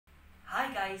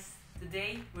guys,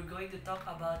 today we're going to talk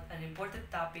about an important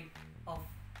topic of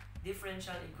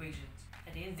differential equations.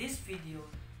 And in this video,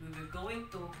 we will going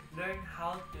to learn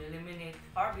how to eliminate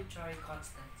arbitrary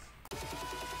constants.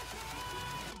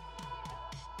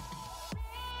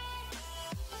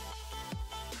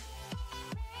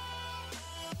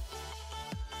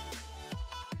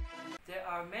 There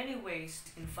are many ways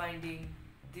in finding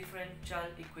differential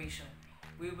equation.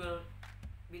 We will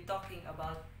be talking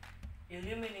about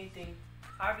eliminating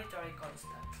arbitrary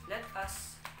constants. Let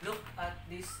us look at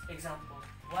this example.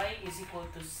 Y is equal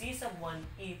to c sub 1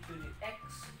 e to the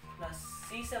x plus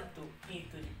c sub 2 e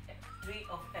to the 3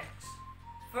 of x.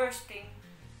 First thing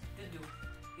to do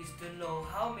is to know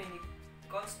how many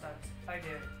constants are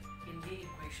there in the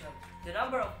equation. The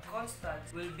number of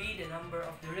constants will be the number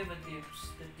of derivatives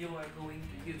that you are going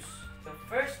to use. The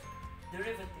first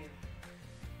derivative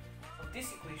of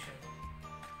this equation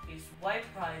is y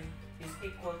prime is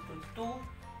equal to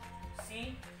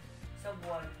 2c sub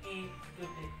 1 e to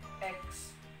the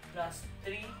x plus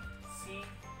 3c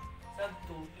sub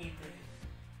 2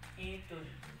 e to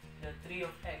the 3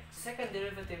 of x. Second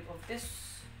derivative of this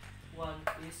one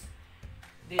is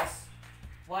this.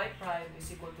 Y prime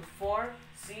is equal to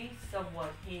 4c sub 1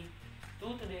 e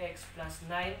 2 to the x plus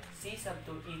 9c sub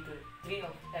 2 e to the 3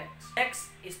 of x. Next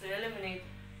is to eliminate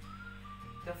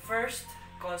the first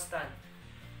constant.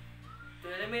 To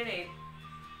eliminate,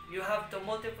 you have to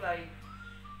multiply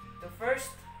the first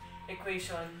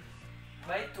equation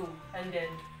by 2 and then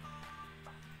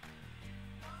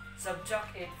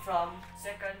subtract it from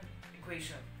second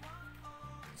equation.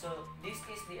 So this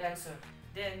is the answer.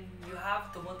 Then you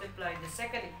have to multiply the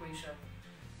second equation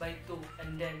by 2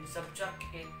 and then subtract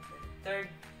it the third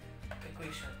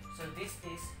equation. So this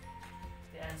is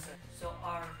the answer. So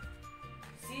our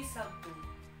c sub 2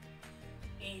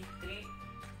 e 3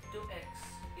 2x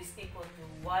is equal to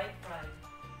y prime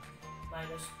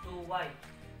minus 2y.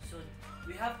 So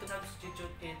we have to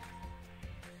substitute it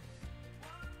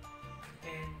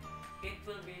and it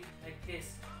will be like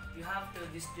this. You have to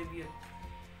distribute.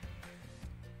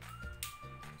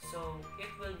 So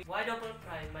it will be y double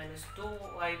prime minus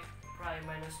 2y prime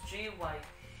minus 3y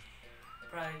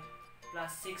prime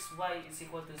plus 6y is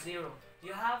equal to 0.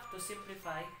 You have to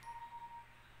simplify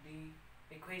the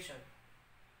equation.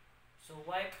 So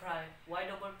y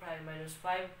double prime minus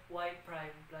 5y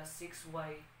prime plus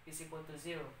 6y is equal to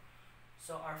 0.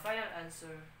 So our final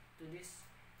answer to this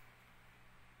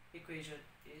equation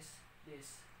is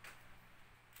this.